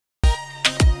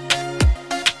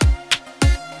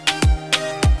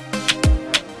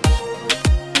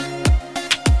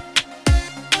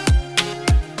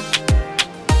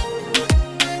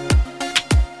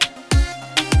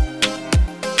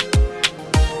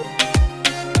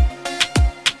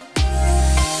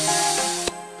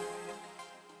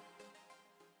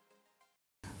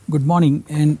Good morning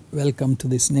and welcome to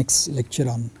this next lecture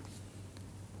on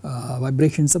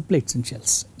vibrations of plates and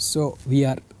shells. So, we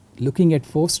are looking at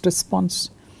forced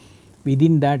response.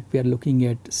 Within that we are looking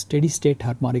at steady state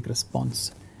harmonic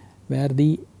response, where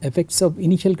the effects of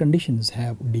initial conditions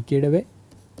have decayed away,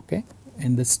 okay,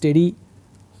 and the steady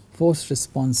forced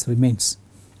response remains.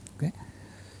 Okay.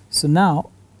 So, now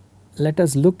let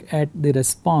us look at the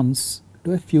response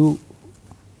to a few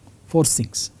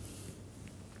forcings.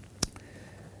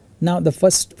 Now the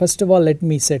first of all, let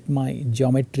me set my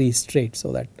geometry straight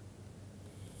so that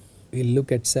we will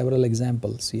look at several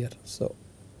examples here. So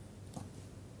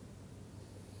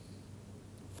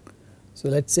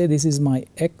let us say this is my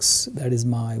x, that is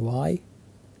my y,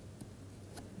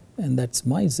 and that is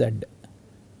my z.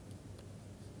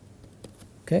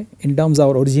 Okay. In terms of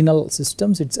our original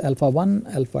systems, it is alpha 1,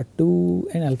 alpha 2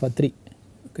 and alpha 3.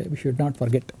 Okay. We should not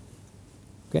forget.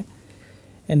 Okay.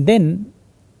 And then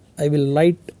I will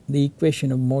write the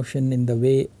equation of motion in the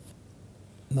way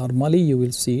normally you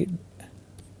will see it,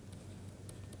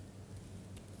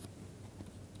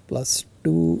 plus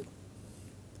 2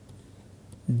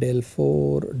 del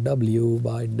 4 w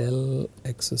by del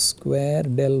x square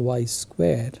del y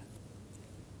square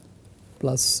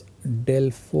plus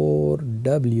del 4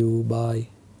 w by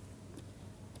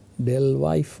del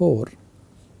y 4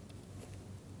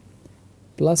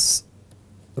 plus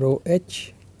rho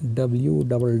h w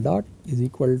double dot is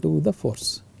equal to the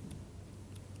force.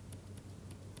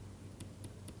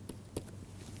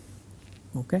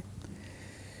 Okay.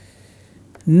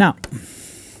 Now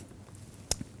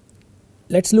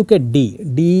let us look at D.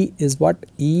 D is what?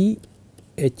 E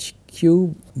h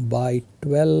cube by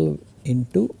 12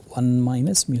 into 1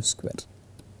 minus mu square.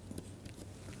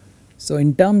 So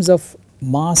in terms of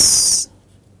mass,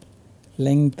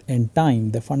 length and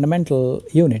time, the fundamental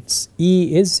units,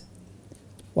 E is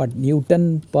what?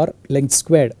 Newton per length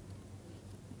squared,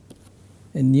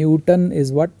 and Newton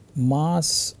is what?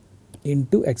 Mass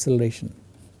into acceleration,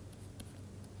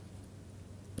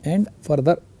 and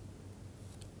further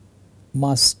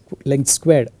mass length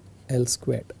squared, L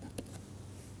squared.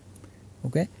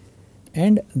 Okay.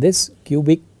 And this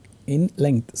cubic in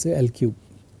length, say L cube.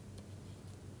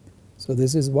 So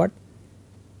this is what?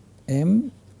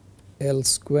 M L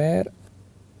square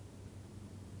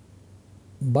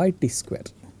by T square.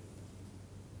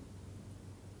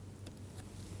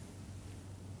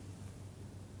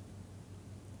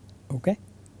 Okay.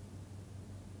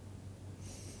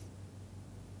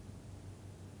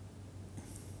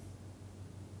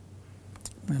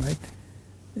 Alright,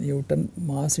 Newton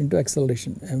mass into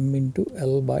acceleration, m into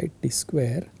L by T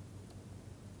square,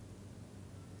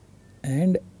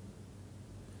 and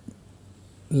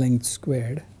length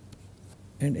squared,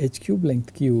 and h cube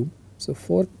length cube. So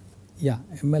fourth, yeah,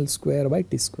 ml square by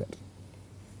T square.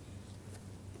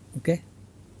 Okay,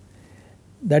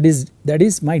 that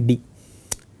is my D.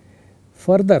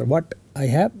 Further, what I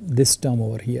have this term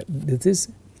over here, this is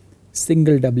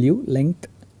single w length,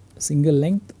 single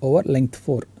length over length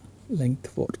 4, length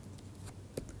 4.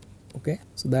 Okay.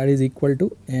 So that is equal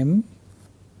to m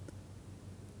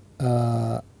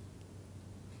L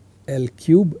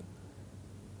cube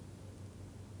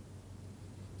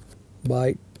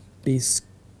by T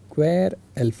square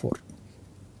L4.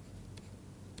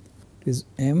 It is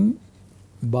m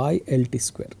by LT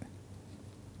square.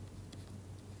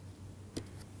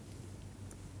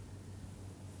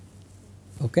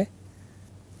 Okay.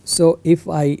 So if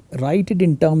I write it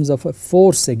in terms of a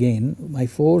force again, my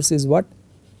force is what?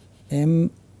 M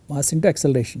mass into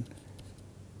acceleration,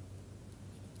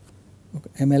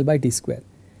 okay, ml by T square,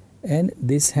 and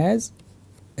this has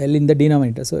L in the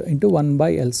denominator, so into 1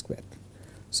 by L square.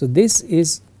 So this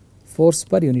is force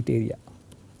per unit area.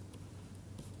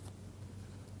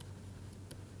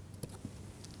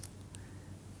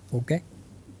 Okay,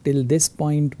 till this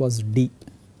point was D.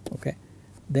 Okay,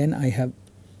 then I have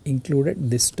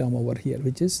included this term over here,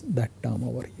 which is that term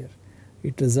over here.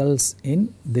 It results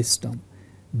in this term.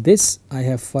 This I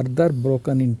have further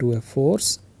broken into a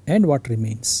force, and what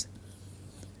remains?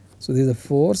 So this is a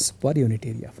force per unit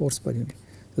area, force per unit.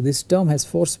 So this term has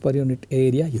force per unit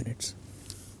area units.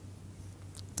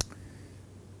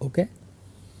 Okay.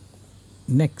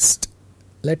 Next,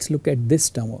 let us look at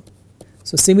this term.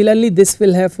 So similarly, this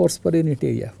will have force per unit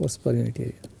area, force per unit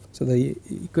area. So the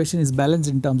equation is balanced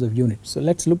in terms of units. So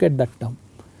let us look at that term.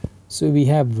 So we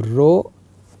have rho,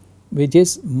 which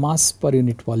is mass per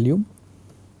unit volume,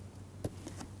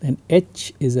 then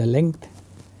h is a length,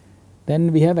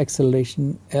 then we have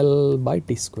acceleration L by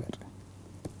T square.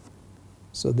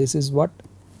 So this is what?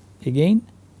 Again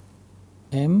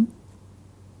m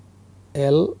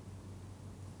L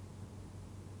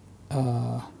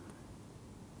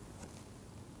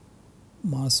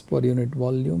mass per unit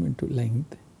volume into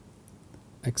length,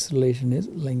 acceleration is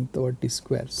length over t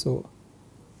square. So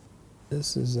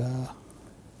this is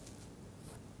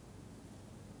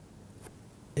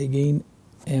again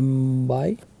m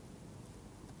by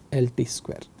lt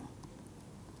square,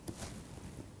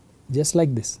 just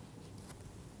like this.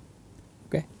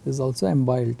 Okay, this is also m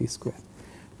by lt square,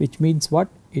 which means what?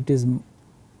 It is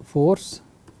force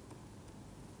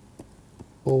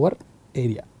over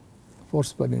area,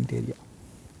 force per unit area,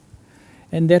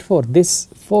 and therefore this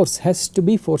force has to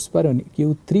be force per unit.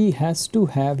 Q3 has to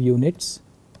have units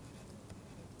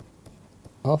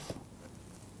of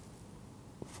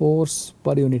force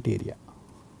per unit area.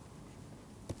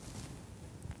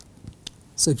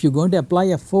 So if you are going to apply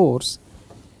a force,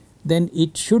 then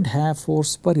it should have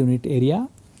force per unit area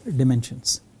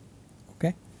dimensions.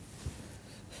 Okay.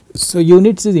 So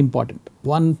units is important.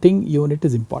 One thing, unit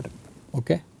is important.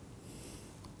 Okay.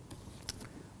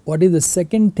 What is the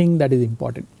second thing that is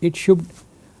important? It should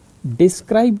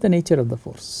describe the nature of the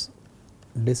force.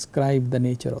 Describe the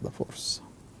nature of the force.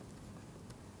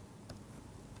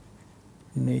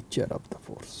 Nature of the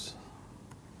force.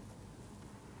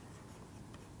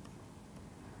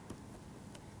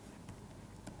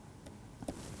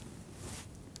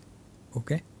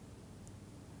 Okay.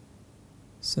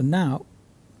 So now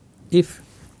if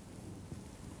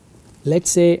let us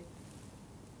say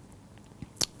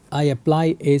I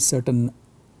apply a certain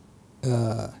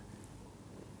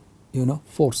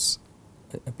force,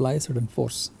 apply a certain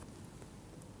force,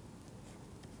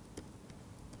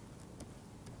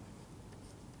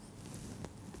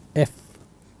 F,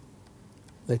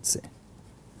 let us say,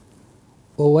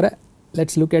 over a, let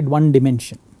us look at one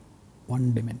dimension.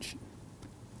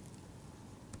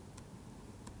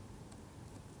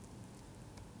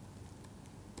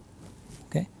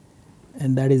 Okay,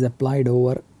 and that is applied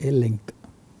over a length.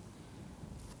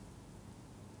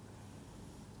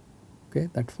 Okay,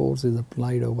 that force is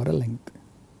applied over a length.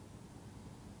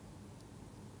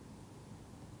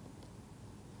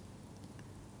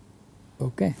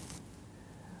 Okay,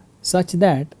 such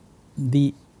that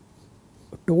the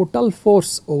total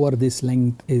force over this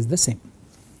length is the same.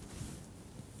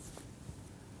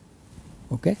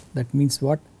 Okay, that means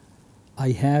what?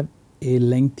 I have a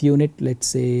length unit, let us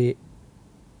say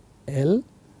L,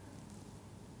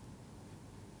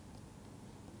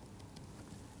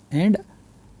 and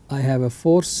I have a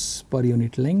force per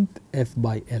unit length F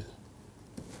by L.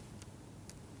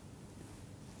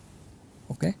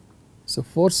 Okay. So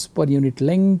force per unit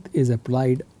length is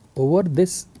applied over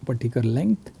this particular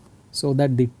length, so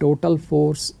that the total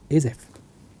force is F.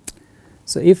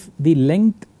 So if the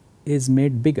length is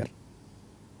made bigger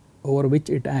over which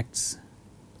it acts,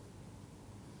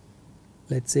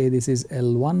 let us say this is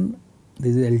L1,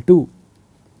 this is L2,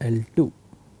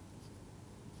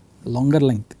 longer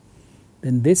length,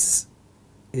 then this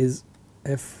is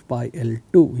F by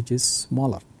L2, which is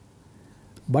smaller,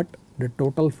 but the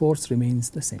total force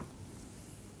remains the same.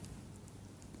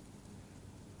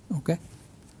 Okay.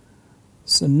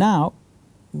 So now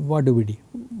what do we do?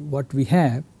 What we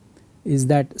have is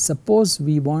that suppose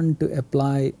we want to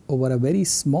apply over a very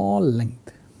small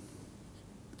length,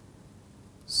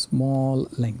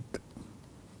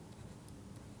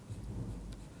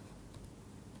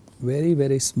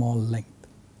 very small length.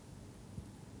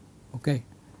 Okay,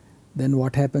 then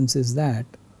what happens is that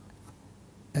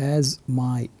as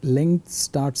my length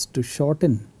starts to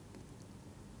shorten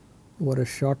over a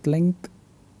short length,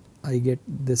 I get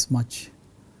this much.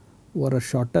 Over a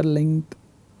shorter length,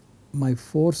 my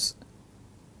force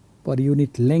per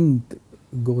unit length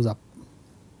goes up.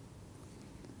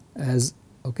 As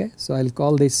okay, so I will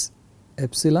call this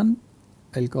epsilon,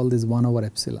 I will call this 1 over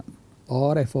epsilon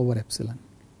or F over epsilon.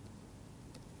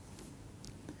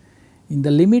 In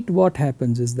the limit, what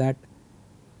happens is that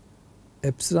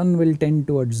epsilon will tend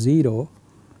towards 0,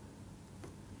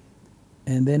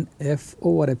 and then F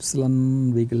over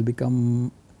epsilon will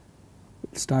become,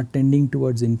 start tending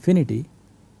towards infinity.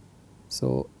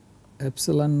 So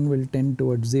epsilon will tend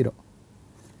towards 0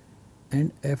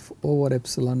 and F over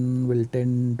epsilon will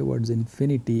tend towards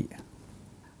infinity.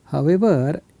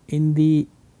 However, in the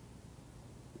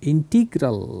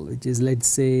integral, which is let us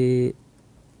say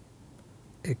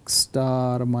x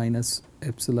star minus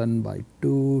epsilon by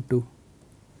 2 to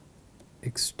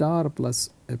x star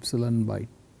plus epsilon by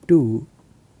 2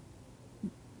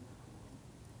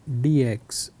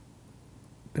 dx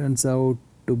turns out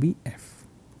to be f.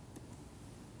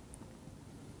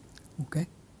 Okay.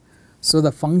 So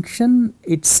the function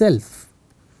itself,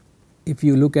 if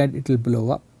you look at it, will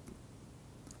blow up.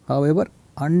 However,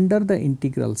 under the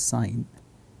integral sign,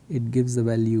 it gives the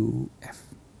value f.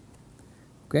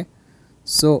 Okay.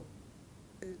 So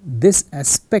this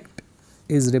aspect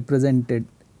is represented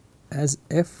as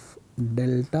f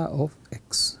delta of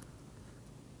x,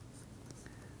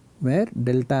 where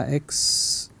delta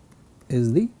x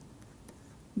is the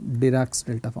Dirac's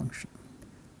delta function.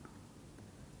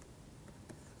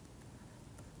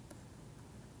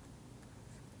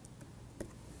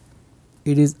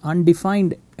 It is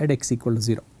undefined at x equal to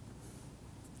 0,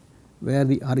 where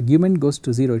the argument goes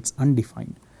to 0, it is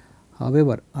undefined.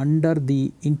 However, under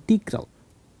the integral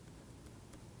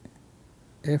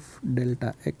f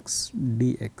delta x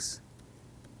dx,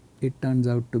 it turns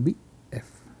out to be f.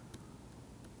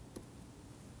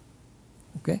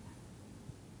 Okay.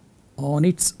 On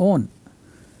its own,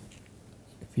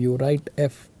 if you write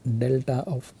f delta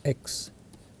of x,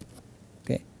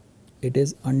 okay, it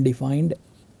is undefined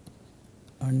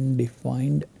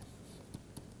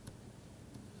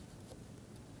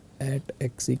at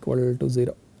x equal to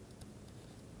 0,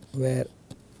 where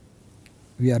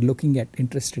we are looking at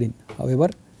interested in. However,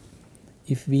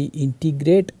 if we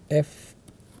integrate f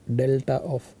delta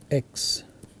of x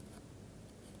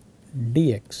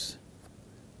dx,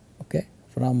 okay,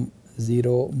 from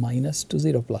 0 minus to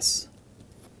 0 plus,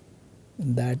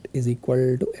 that is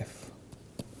equal to f.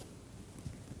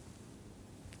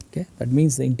 Okay, that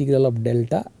means the integral of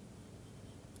delta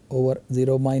over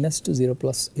 0 minus to 0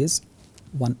 plus is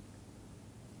 1.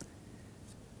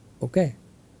 Okay.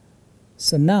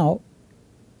 So now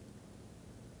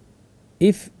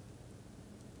if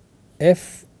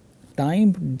f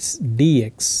times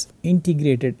dx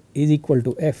integrated is equal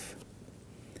to f,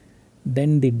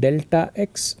 then the delta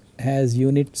x has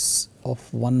units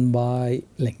of 1 by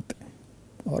length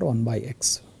or 1 by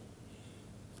x.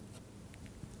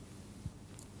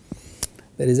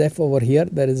 There is f over here,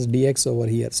 there is dx over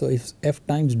here. So if f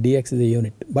times dx is a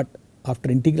unit, but after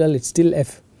integral it is still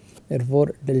f,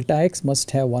 therefore delta x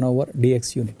must have 1 over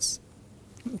dx units,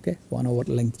 okay, 1 over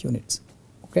length units.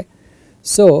 Okay.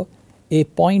 So a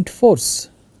point force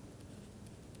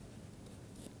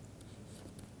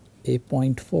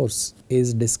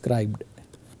is described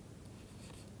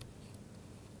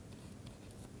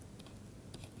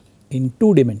in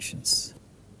 2 dimensions.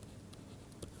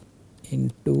 In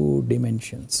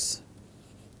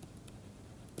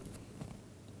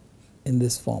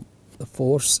this form: the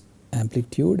force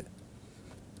amplitude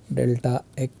delta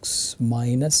x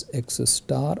minus x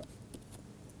star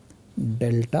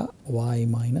delta y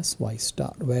minus y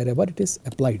star, wherever it is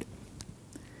applied.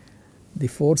 The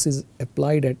force is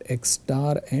applied at x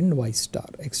star and y star,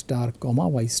 x star comma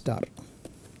y star.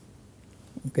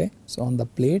 Okay. So on the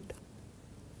plate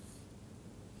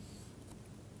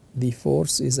the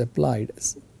force is applied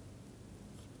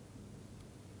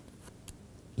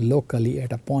locally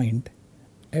at a point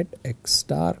at x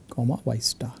star comma y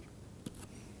star,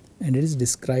 and it is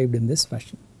described in this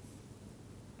fashion.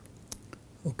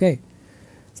 Okay.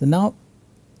 So now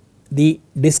the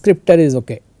descriptor is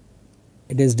okay,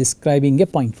 it is describing a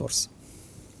point force.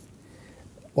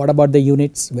 What about the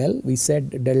units? Well, we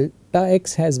said delta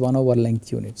x has 1 over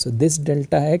length units. So this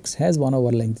delta x has 1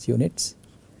 over length units,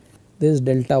 this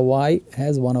delta y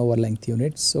has 1 over length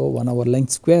units, so 1 over length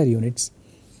square units.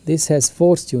 This has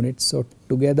force units, so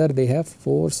together they have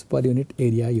force per unit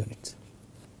area units.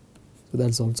 So that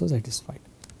is also satisfied.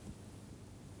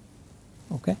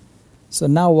 Okay. So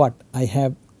now what? I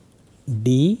have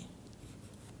d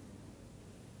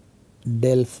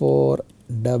del 4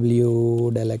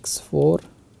 w del x4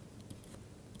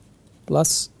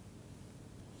 plus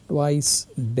twice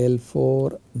del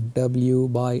 4 w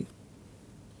by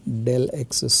del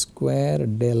x square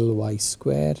del y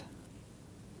square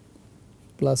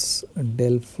plus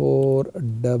del 4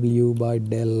 w by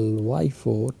del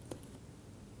y4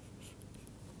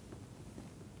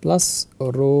 plus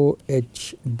rho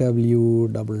h w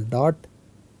double dot,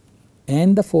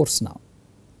 and the force now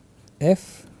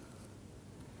F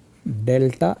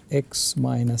delta x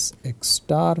minus x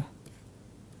star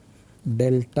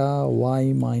delta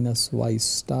y minus y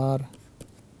star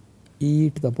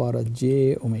e to the power of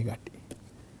j omega t.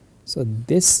 So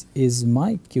this is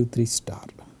my Q3 star.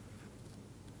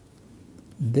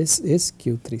 This is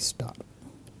Q3 star.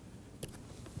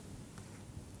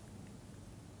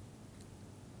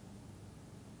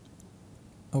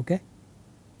 Okay.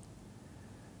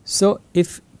 So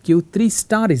if Q3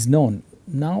 star is known,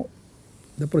 now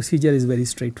the procedure is very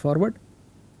straightforward.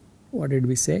 What did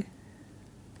we say?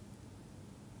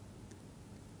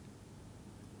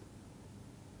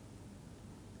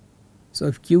 So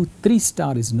if Q3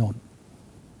 star is known,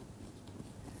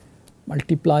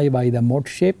 multiply by the mode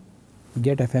shape,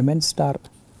 get Fmn star.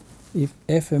 If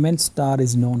Fmn star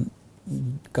is known,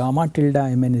 gamma tilde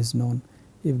Mn is known,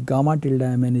 if gamma tilde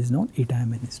mn is known, eta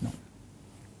mn is known.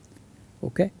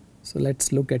 Okay, so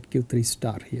let's look at Q3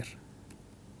 star here.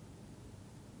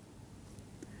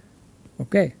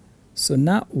 Okay, so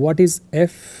now what is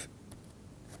F?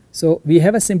 So we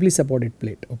have a simply supported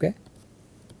plate. Okay,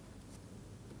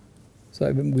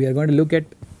 so we are going to look at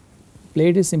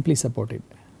plate is simply supported.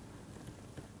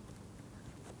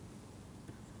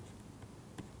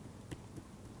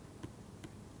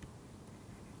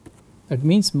 That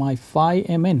means my phi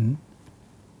mn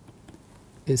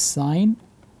is sine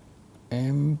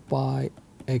m pi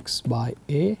x by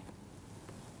a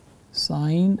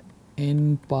sine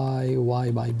n pi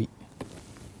y by b.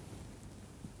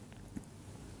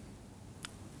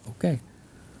 Okay,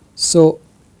 so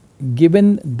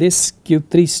given this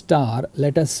Q3 star,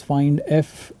 let us find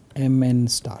Fmn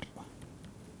star.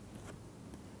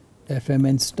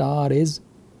 Fmn star is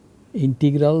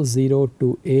integral 0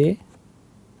 to a,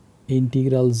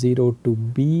 integral 0 to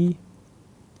b,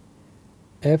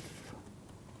 f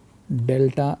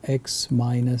delta x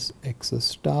minus x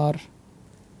star,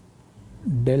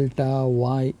 delta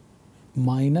y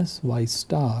minus y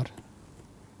star,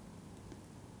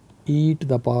 e to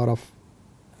the power of,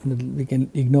 we can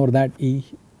ignore that e.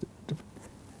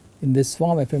 In this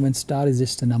form, Fmn star is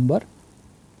just a number,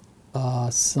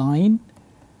 sine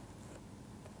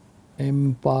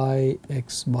m pi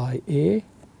x by a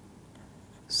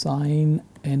sine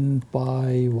n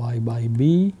pi y by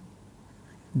b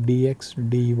dx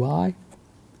dy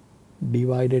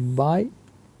divided by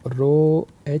rho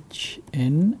h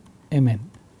n mn.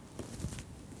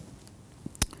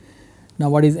 Now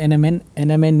what is nmn?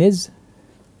 Nmn is,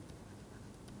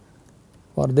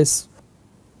 for this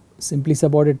simply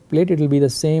supported plate, it will be the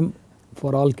same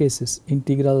for all cases,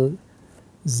 integral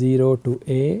 0 to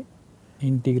a,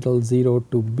 integral 0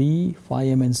 to b,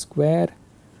 phi mn square,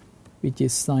 which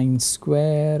is sine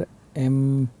square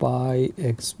m pi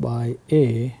x by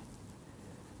a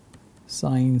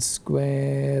sine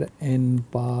square n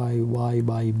pi y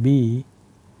by b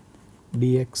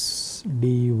dx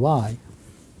dy.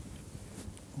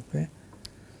 Okay,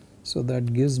 so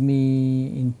that gives me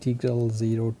integral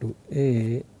 0 to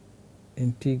a,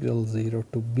 integral 0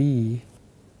 to b,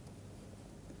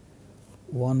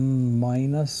 1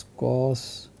 minus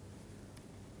cos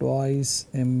twice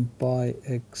m pi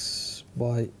x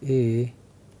by a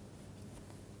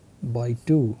by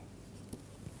 2.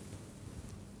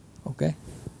 Okay,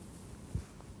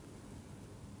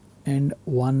 and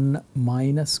 1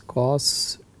 minus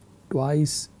cos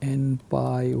twice n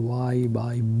pi y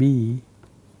by b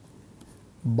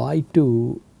by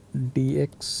 2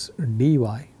 dx dy.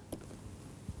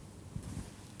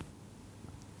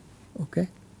 Okay,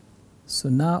 so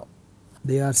now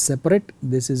they are separate.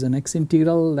 This is an x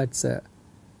integral, that is a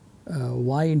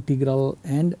y integral,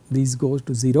 and this goes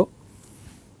to 0.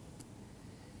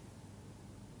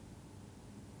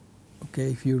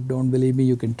 Okay, if you do not believe me,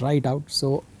 you can try it out.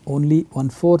 So only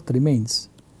 1/4 remains.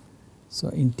 So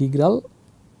integral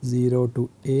 0 to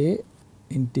a,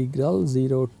 integral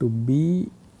 0 to b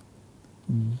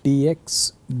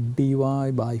dx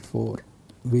dy by 4,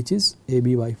 which is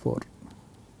ab by 4.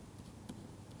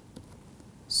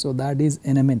 So that is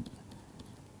Nmn,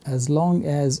 as long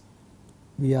as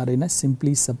we are in a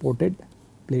simply supported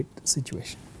plate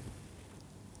situation.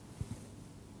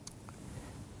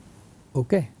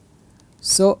 Okay,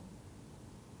 so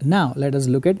now let us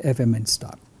look at Fmn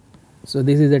star. So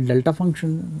this is a delta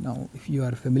function. Now if you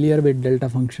are familiar with delta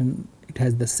function, it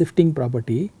has the shifting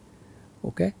property.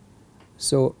 Okay,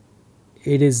 so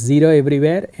it is 0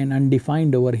 everywhere and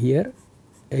undefined over here,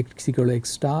 x equal to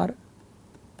x star,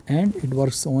 and it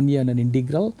works only on an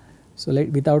integral. So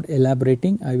without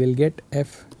elaborating, I will get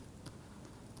f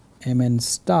mn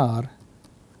star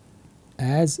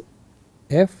as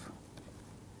f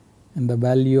and the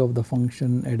value of the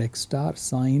function at x star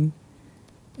sine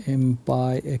m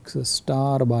pi x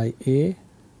star by a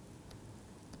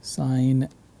sine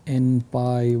n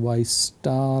pi y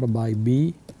star by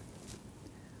b,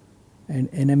 and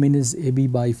nmn is ab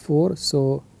by 4.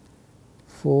 So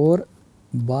 4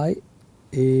 by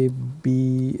ab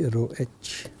rho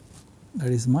h,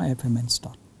 that is my Fmn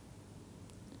star.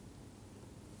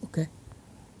 Okay,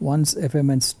 once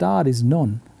Fmn star is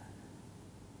known,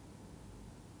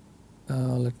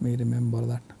 let me remember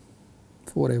that,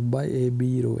 4f by ab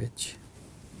rho h,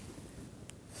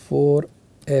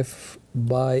 4f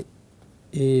by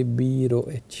ab rho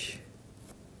h,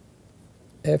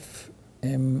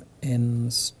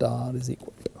 Fmn star is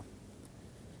equal to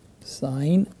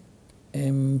sine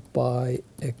m pi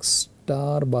x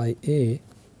star by a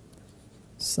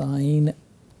sine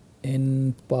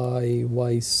n pi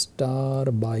y star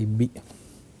by b.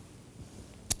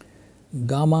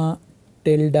 gamma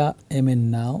tilde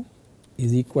mn now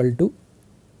is equal to,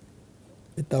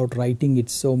 without writing it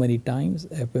so many times,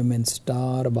 fmn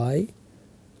star by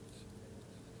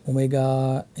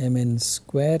omega mn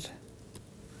square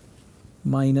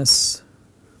minus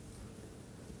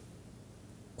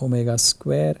omega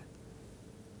square,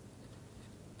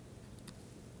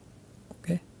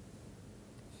 okay,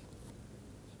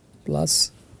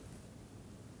 plus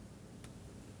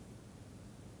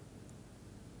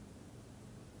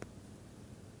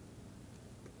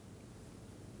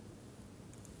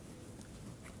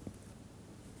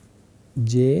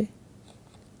j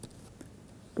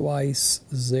twice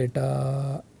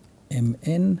zeta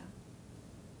mn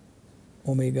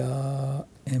omega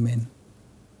mn.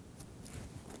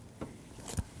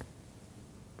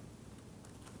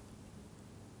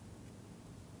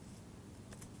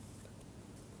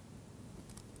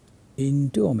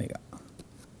 Into omega,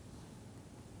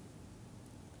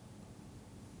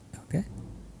 okay,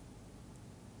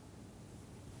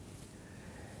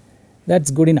 that's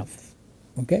good enough,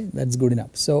 okay, that's good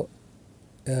enough. So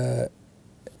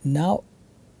now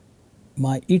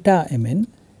my eta mn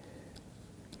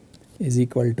is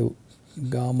equal to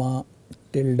gamma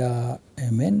tilde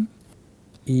mn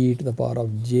e to the power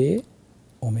of j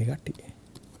omega t,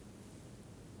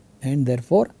 and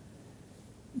therefore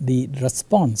the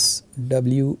response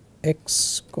w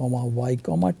x comma y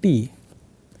comma t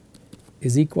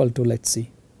is equal to, let us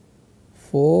see,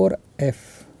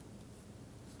 4f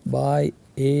by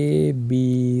a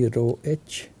b rho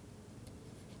h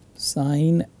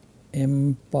sin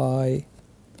m pi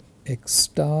x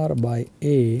star by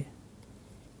a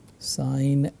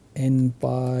sin n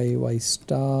pi y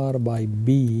star by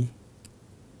b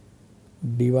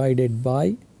divided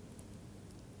by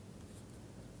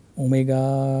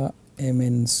omega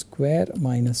mn square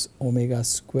minus omega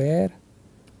square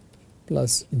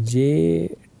plus j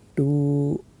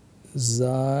 2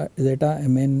 zeta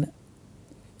mn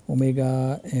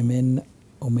omega mn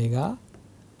omega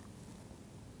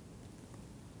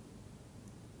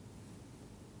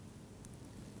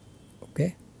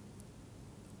okay.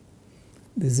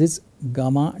 This is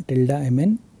gamma tilde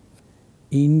mn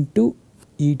into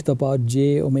e to the power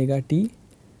j omega t,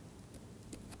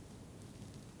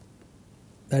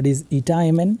 that is eta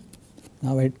mn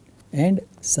now at, and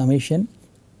summation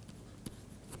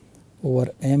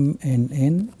over m and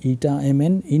n eta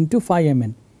mn into phi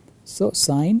mn. So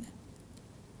sin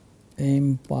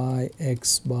m pi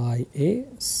x by a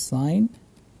sin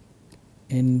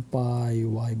n pi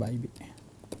y by b.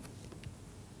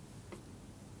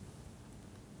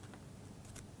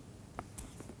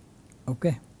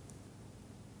 Okay,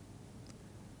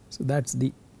 so that's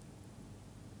the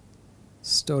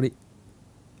story.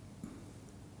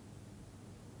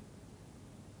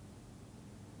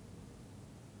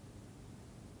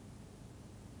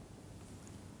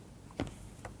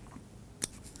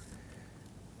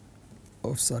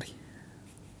 Oh, sorry.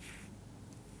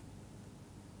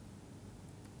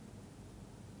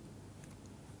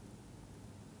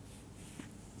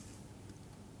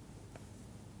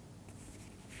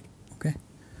 Okay,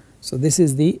 so this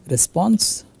is the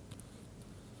response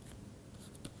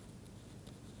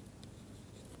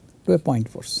to a point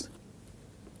force.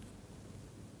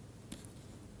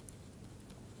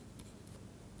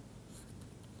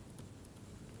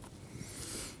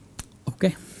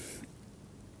 Okay,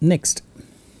 next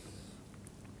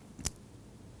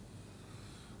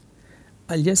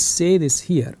I'll just say this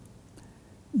here,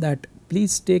 that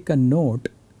please take a note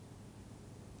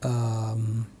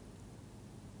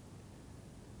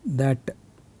that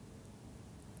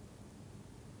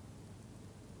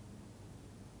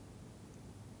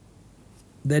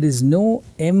there is no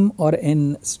m or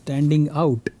n standing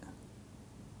out.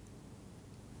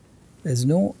 There is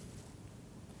no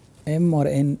m or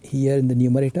n here in the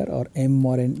numerator or m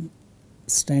or n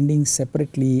standing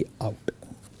separately out.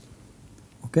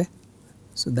 Okay,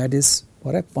 so that is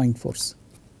for a point force.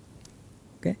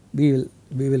 Okay, we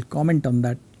will comment on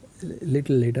that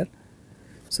little later.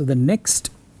 So the next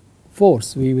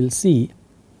force we will see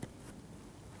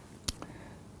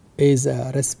is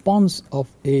a response of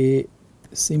a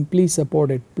simply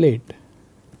supported plate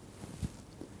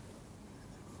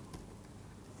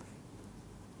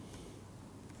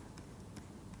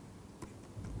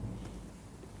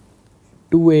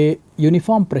to a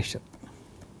uniform pressure.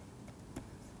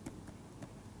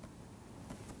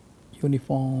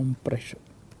 Uniform pressure.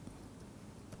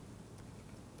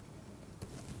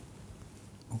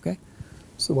 Okay,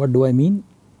 so what do I mean?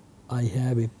 I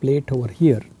have a plate over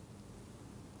here,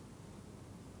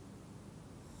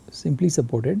 simply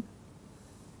supported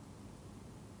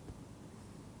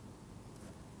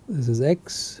this is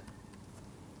x,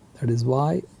 that is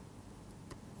y,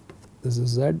 this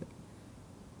is z,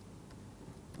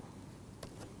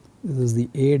 this is the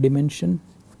A dimension,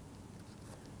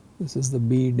 this is the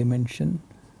B dimension,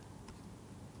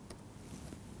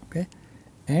 okay,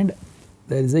 and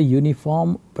there is a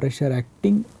uniform pressure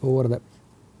acting over the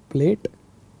plate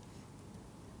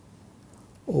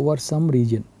over some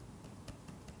region,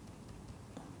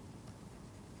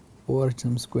 over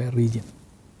some square region.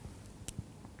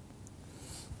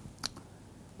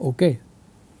 Okay,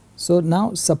 so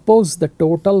now suppose the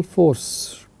total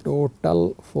force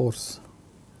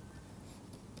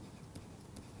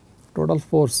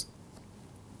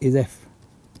is F,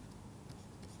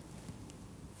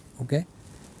 okay,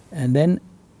 and then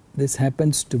this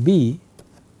happens to be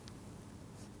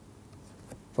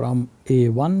from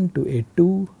A1 to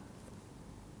A2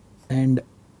 and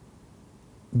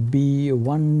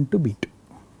B1 to B2,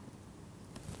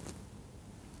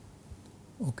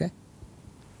 okay.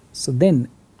 So then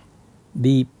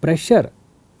the pressure,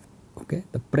 okay,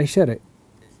 the pressure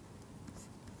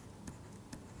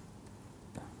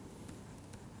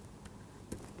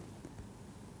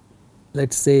let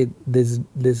us say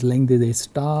this length is A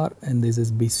star and this is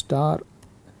B star,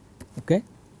 okay,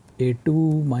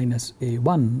 A2 minus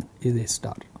A1 is A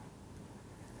star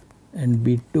and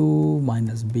B2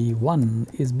 minus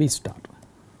B1 is B star.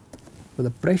 So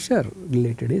the pressure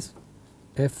related is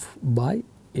F by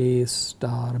A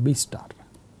star B star,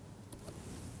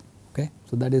 okay.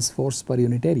 So that is force per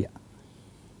unit area,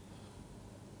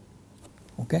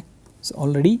 okay. So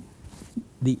already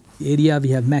the area we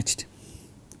have matched,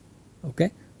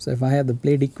 okay. So if I have the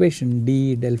plate equation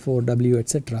d del 4 w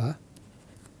etc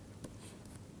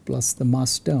plus the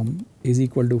mass term is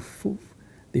equal to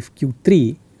the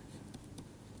q3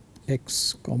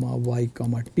 x comma y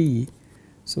comma t,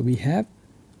 so we have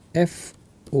F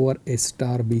over A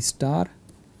star B star,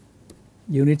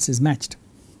 units is matched,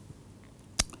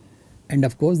 and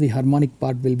of course the harmonic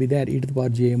part will be there, e to the power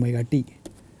j omega t.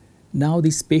 Now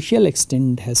the spatial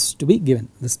extent has to be given.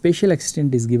 The spatial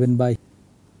extent is given by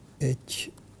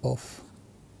h of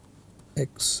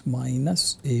x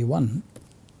minus A1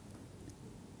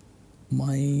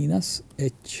 minus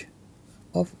h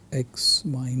of x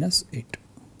minus A2.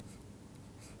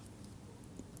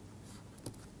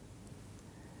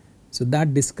 So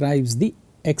that describes the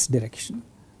x direction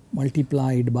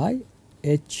multiplied by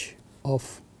h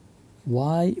of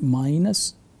y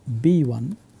minus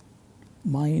B1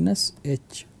 minus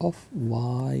h of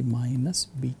y minus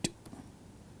B2,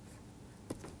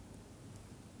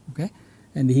 okay,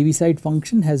 and the Heaviside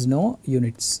function has no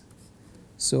units.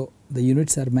 So the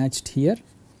units are matched here,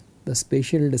 the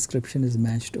spatial description is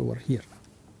matched over here,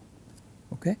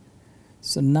 okay.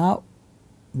 So now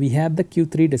we have the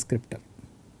Q3 descriptor,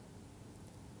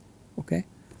 okay.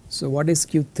 So what is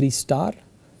Q3 star?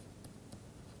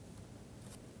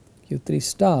 Q3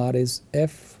 star is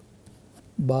F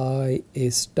by A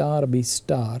star B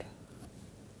star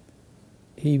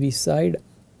Heaviside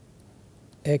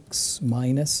x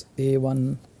minus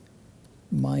A1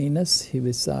 minus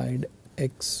Heaviside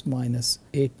x minus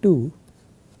A2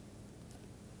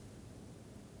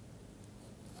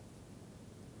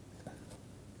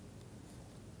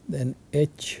 then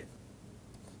h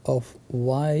of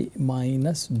y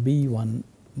minus B1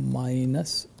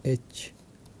 minus h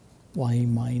y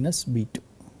minus B2,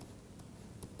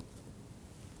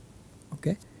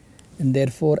 okay, and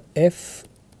therefore F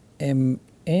m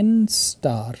n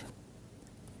star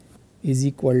is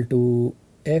equal to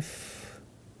F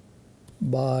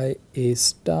by A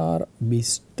star B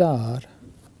star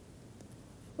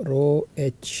rho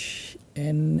h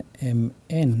n m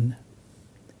n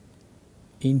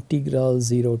integral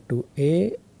 0 to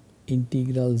A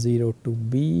integral 0 to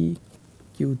B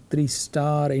Q3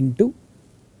 star into,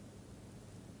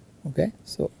 okay,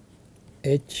 so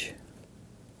h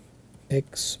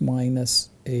x minus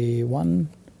A1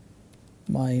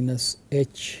 minus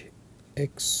h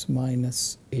x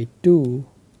minus A2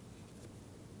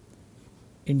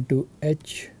 into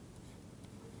h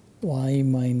y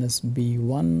minus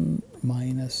B1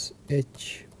 minus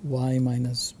h y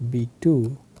minus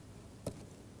B2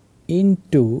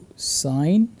 into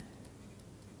sine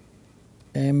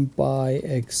m pi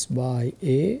x by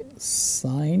A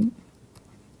sine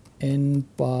n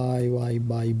pi y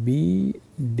by B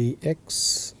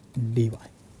dx dy.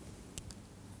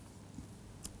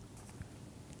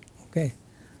 Okay.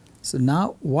 So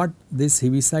now what this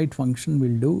Heaviside function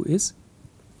will do is,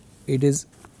 it is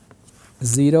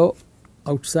 0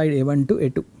 outside A1 to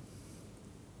A2,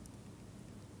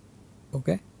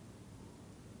 okay,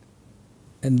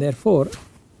 and therefore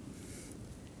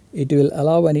it will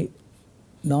allow any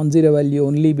non-zero value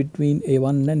only between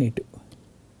a1 and a2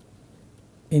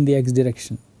 in the x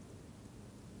direction,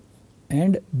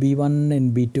 and b1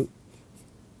 and b2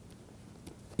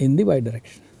 in the y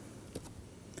direction.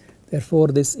 Therefore,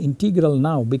 this integral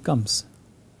now becomes,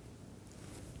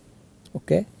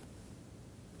 okay,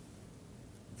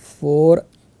 4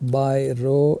 by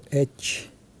rho h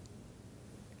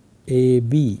a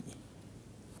b,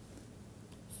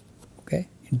 okay,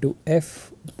 into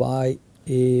f by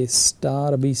a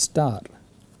star b star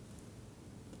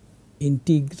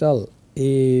integral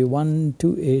a1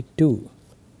 to a2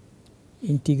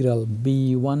 integral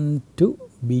b1 to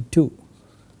b2,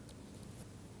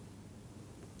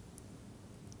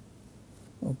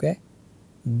 okay.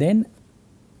 Then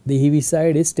the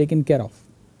Heaviside is taken care of,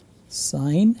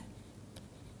 sine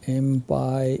m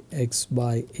pi x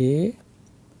by a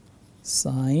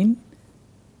sine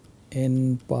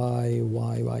n pi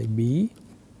y by b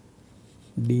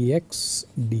dx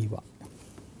dy.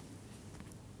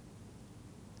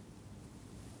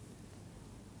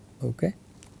 Okay.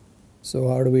 So,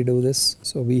 how do we do this?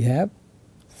 So, we have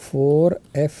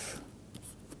 4f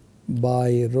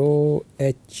by rho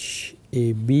h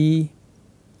a b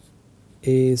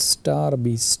a star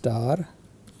b star,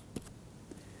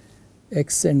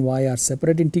 x and y are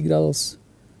separate integrals.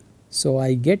 So,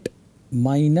 I get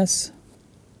minus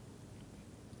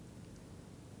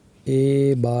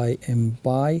a by m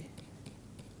pi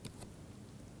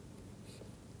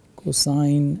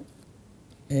cosine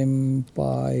m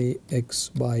pi x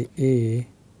by a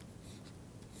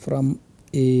from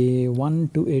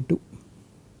a1 to a2,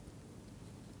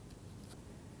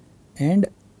 and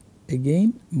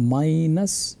again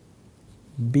minus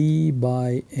b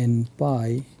by n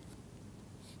pi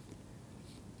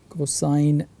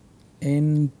cosine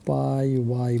n pi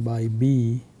y by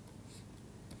b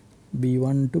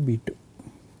b1 to b2.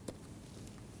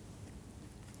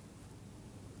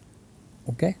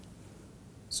 Okay.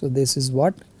 So, this is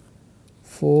what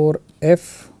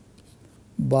 4f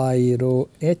by rho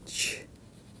h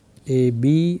a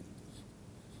b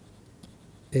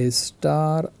a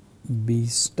star b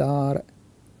star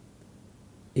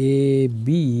a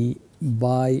b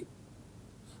by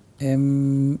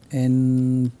m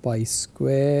n pi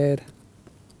square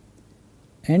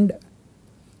and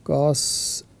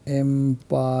cos m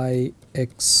pi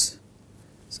x,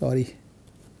 sorry,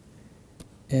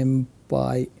 m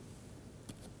pi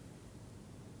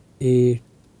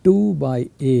a2 by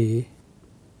a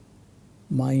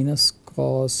minus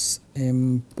cos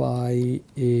m pi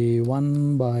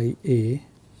a1 by a,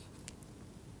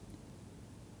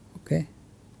 okay,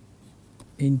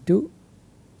 into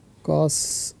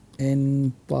cos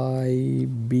n pi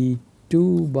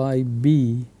b2 by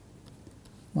b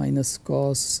minus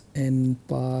cos n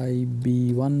pi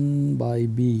b1 by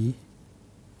b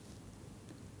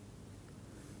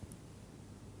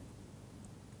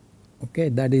okay,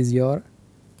 that is your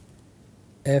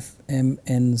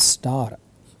fmn star,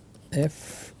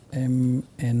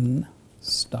 fmn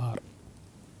star.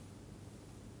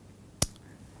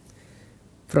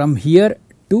 From here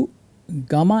to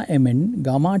gamma mn,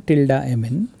 gamma tilde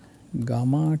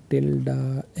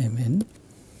mn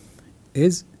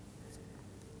is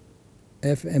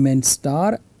fmn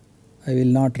star. I will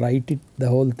not write it the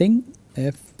whole thing,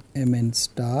 fmn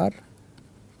star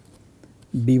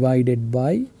divided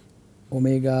by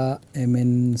omega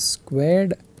mn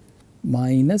squared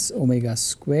minus omega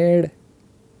squared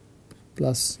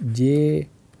plus j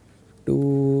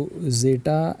to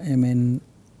zeta mn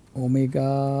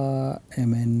omega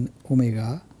mn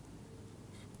omega,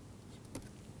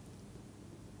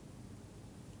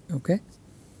 okay.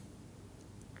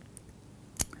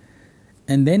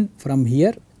 And then from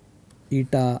here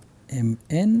eta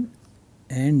mn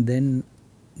and then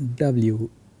w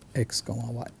x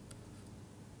comma y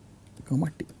comma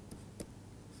t,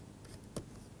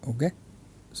 okay.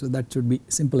 So, that should be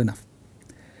simple enough.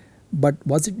 But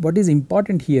what is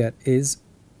important here is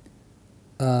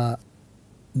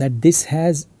that this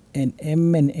has an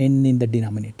m and n in the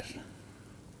denominator,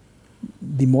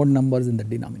 the mode numbers in the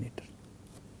denominator,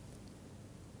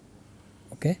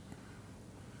 okay.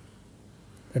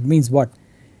 That means what?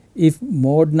 If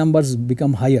mode numbers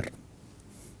become higher,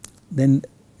 then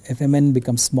fmn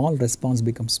becomes small, response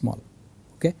becomes small,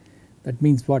 okay. That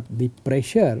means what? The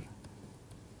pressure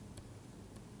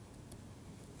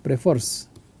prefers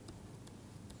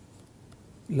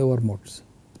lower modes.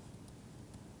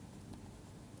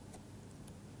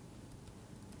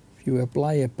 If you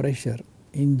apply a pressure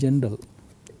in general,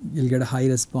 you will get a high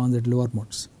response at lower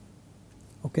modes,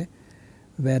 okay.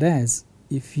 Whereas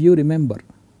if you remember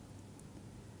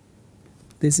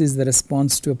this is the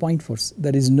response to a point force.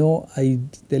 There is no, I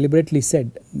deliberately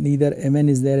said neither Mn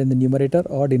is there in the numerator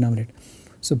or denominator.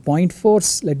 So point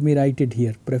force, let me write it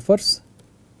here, prefers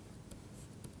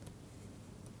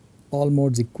all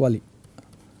modes equally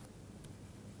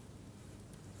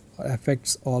or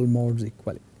affects all modes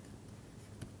equally.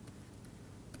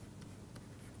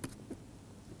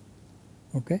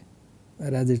 Okay,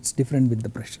 whereas it is different with the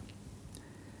pressure.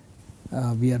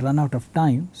 We are run out of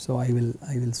time, so I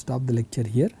will stop the lecture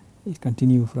here. We'll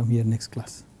continue from here next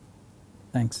class.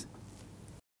 Thanks.